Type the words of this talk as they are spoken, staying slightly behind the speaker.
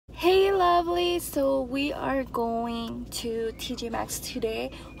guys, so we are going to Tjmaxx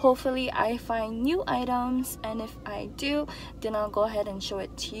today. Hopefully I find new items, and if I do, then I'll go ahead and show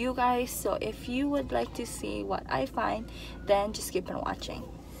it to you guys. So if you would like to see what I find, then just keep on watching.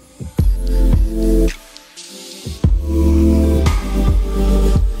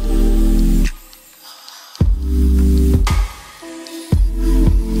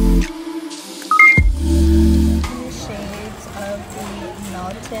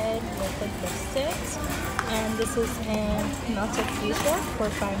 Liquid lipsticks, and this is in melted fuchsia for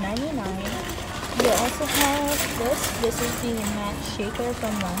 $5.99. We also have this is the matte shaker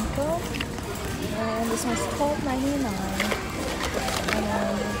from Lancome, and this one's $12.99. And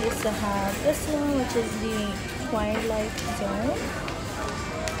then we also have this one, which is the Twilight Zone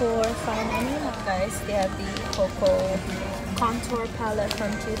for $5.99. Guys, they have the Cocoa contour palette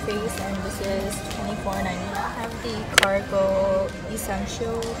from Too Faced, and this is $24.99. I have the Cargo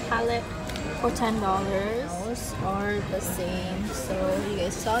Essential palette for $10. Those are the same, so you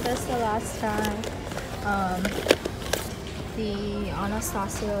guys saw this the last time. The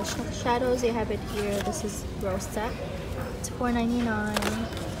Anastasia shadows, they have it here. This is Rose Set. It's $4.99. I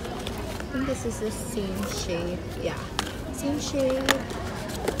think this is the same shade. Yeah, same shade.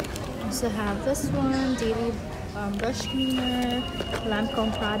 Also have this one, Daily brush cleaner,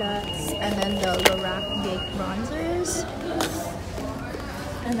 Lancome products, and then the Lorac Big bronzers,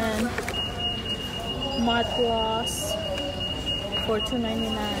 and then matte gloss for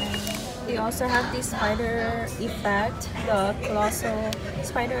 $2.99. We also have the Spider Effect, the Colossal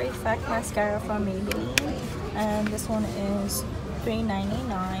Spider Effect mascara from Maybelline, and this one is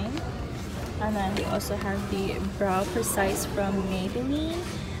 $3.99. And then we also have the Brow Precise from Maybelline,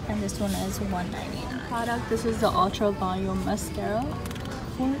 and this one is $1.99. Product, this is the Ultra Volume Mascara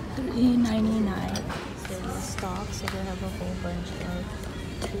for $3.99. So the stock, so they have a whole bunch of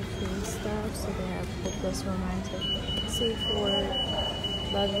Too Faced stuff. So they have Hopeless Romantic, Safe Word,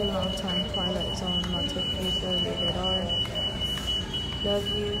 Love You Long Time, Twilight Zone, Melted Fuchsia, Rated R, Love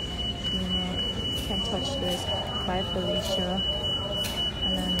You, Mean It, Can't Touch This by Felicia,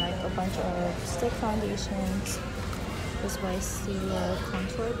 and then like a bunch of stick foundations. This by Stila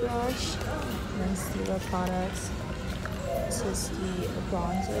contour brush, and then Stila products. This is the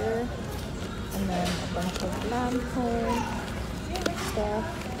bronzer, and then a bunch of Lancome stuff.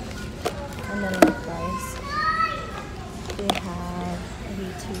 And then look guys, they have the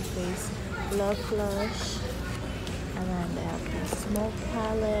Too Faced Love Blush, and then they have the Smoke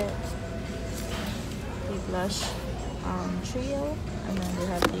palette, the blush trio, and then they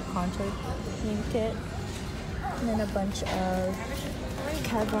have the contour cream kit. And then a bunch of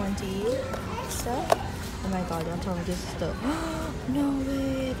Kat Von D stuff. Oh my god, don't tell me this is the no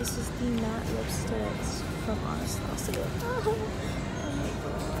way, this is the matte lipsticks from Anastasia. Oh my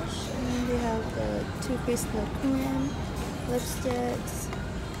gosh. And then they have the Too Faced Le Creme lipsticks.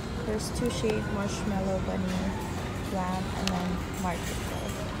 There's two shades, Marshmallow Bunny, Glam, and then Market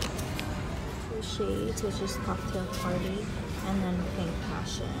Love. Two shades, which is Cocktail Party, and then Pink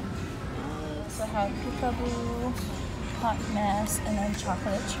Passion. I have Peekaboo, Hot Mess, and then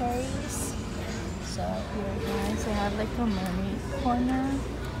Chocolate Cherries. So here guys, they have like a mermaid corner.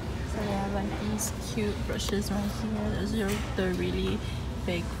 So they have like these cute brushes right here. Those are the really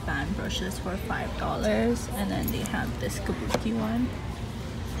big fan brushes for $5. And then they have this kabuki one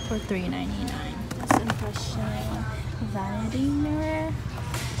for $3.99. This impression vanity mirror.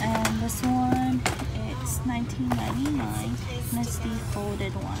 And this one, it's $19.99, and it's the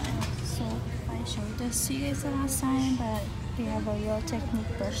folded one. So I showed this to you guys the last time, but we have a Real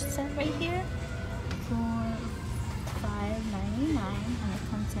Technique brush set right here for $5.99, and it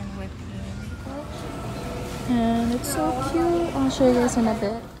comes in with a makeup. And it's so cute. I'll show you guys in a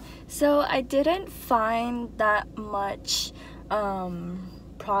bit. So I didn't find that much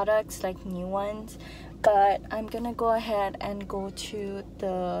products, like new ones, but I'm gonna go ahead and go to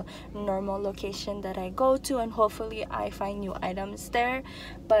the normal location that I go to, and hopefully I find new items there.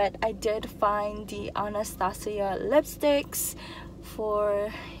 But I did find the Anastasia lipsticks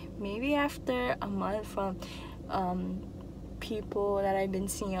for maybe after a month from people that I've been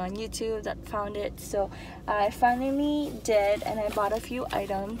seeing on YouTube that found it. So I finally did, and I bought a few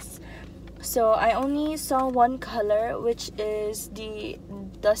items. So I only saw one color, which is the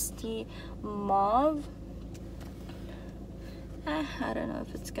Dusty Mauve. I don't know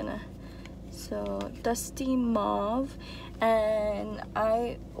if it's gonna. So Dusty Mauve, and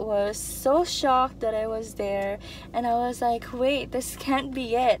I was so shocked that I was there, and I was like, wait, this can't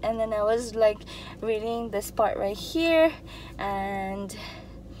be it. And then I was like reading this part right here, and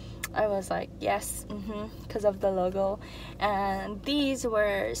I was like, yes, because of the logo. And these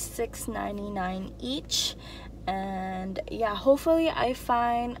were $6.99 each. And yeah, hopefully I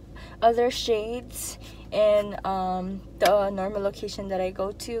find other shades in the normal location that I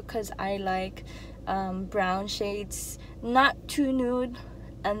go to, because I like brown shades, not too nude,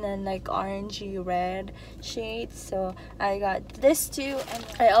 and then like orangey red shades. So I got this too, and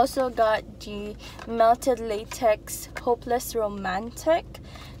I also got the melted latex hopeless romantic.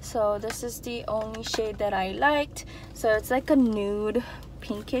 So this is the only shade that I liked. So it's like a nude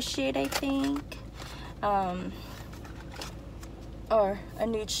pinkish shade, I think, or a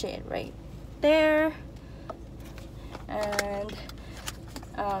nude shade right there. And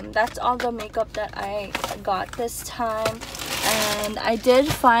that's all the makeup that I got this time. And I did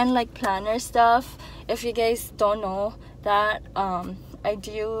find like planner stuff. If you guys don't know that, I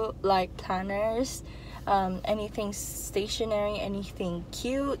do like planners, anything stationery, anything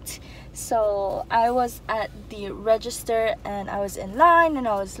cute. So I was at the register and I was in line and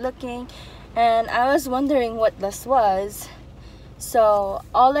I was looking and I was wondering what this was. So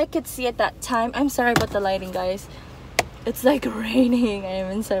all I could see at that time, I'm sorry about the lighting, guys, it's like raining. I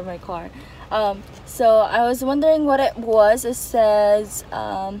am inside my car. So I was wondering what it was. It says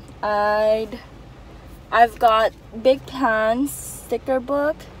I've got big plans sticker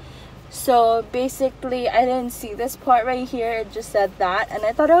book. So basically I didn't see this part right here, it just said that, and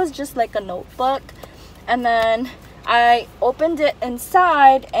I thought it was just like a notebook. And then I opened it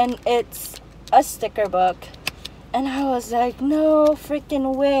inside and it's a sticker book, and I was like, no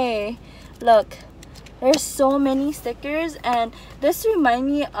freaking way. Look, there's so many stickers, and this remind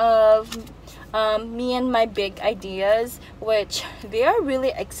me of me and my big ideas, which they are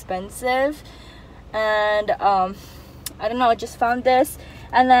really expensive. And I don't know, I just found this.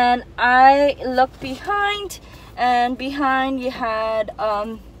 And then I looked behind, and behind you had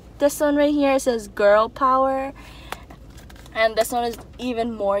this one right here. It says girl power, and this one is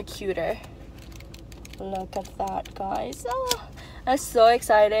even more cuter. Look at that, guys. Oh, I'm so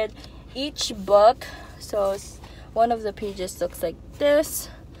excited. Each book, so one of the pages looks like this.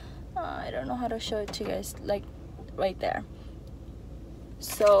 I don't know how to show it to you guys, like right there.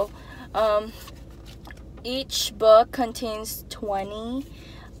 So each book contains 20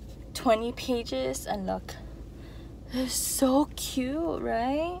 pages, and look, it's so cute,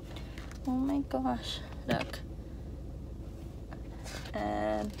 right? Oh my gosh, look.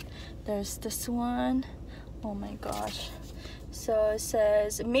 And there's this one. Oh my gosh. So it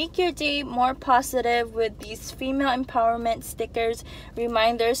says, make your day more positive with these female empowerment stickers,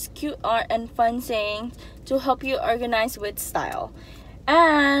 reminders, cute art, and fun sayings to help you organize with style.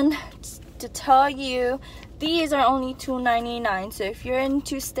 And to tell you, these are only $2.99. So if you're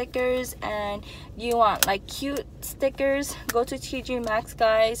into stickers and you want like cute stickers, go to Tjmaxx,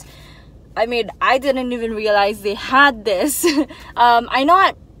 guys. I mean, I didn't even realize they had this. I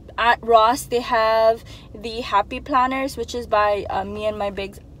know at Ross they have the happy planners, which is by me and my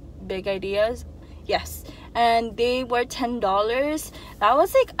big ideas. Yes, and they were $10. That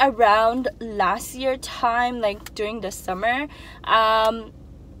was like around last year time, like during the summer. And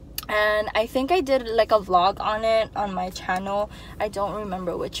I think I did like a vlog on it on my channel. I don't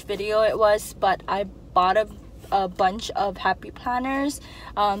remember which video it was, but I bought a bunch of happy planners.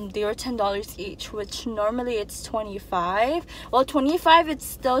 They were $10 each, which normally it's $25. Well, $25, it's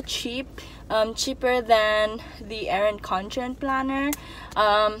still cheap, cheaper than the Erin Condren planner,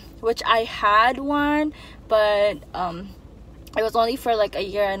 which I had one, but it was only for like a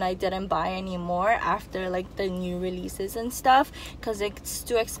year and I didn't buy anymore after like the new releases and stuff, because it's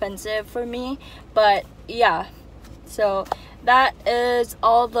too expensive for me. But yeah, so that is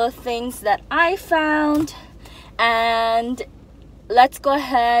all the things that I found. And let's go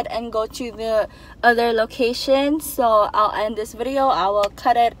ahead and go to the other location. So I'll end this video. I will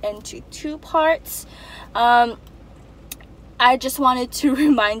cut it into 2 parts. I just wanted to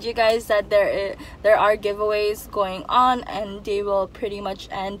remind you guys that there are giveaways going on, and they will pretty much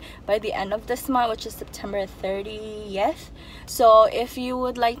end by the end of this month, which is September 30th. So if you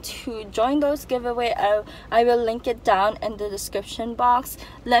would like to join those giveaway, I will link it down in the description box.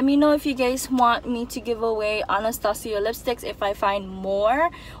 Let me know if you guys want me to give away Anastasia lipsticks if I find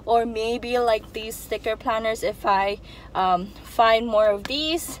more, or maybe like these sticker planners if I find more of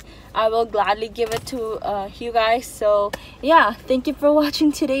these. I will gladly give it to you guys. So yeah, thank you for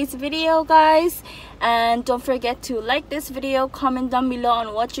watching today's video, guys, and don't forget to like this video, comment down below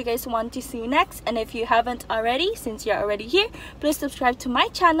on what you guys want to see next, and if you haven't already, since you're already here, please subscribe to my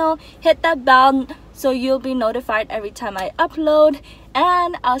channel, hit that bell so you'll be notified every time I upload,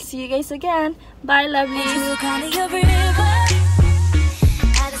 and I'll see you guys again. Bye, lovelies.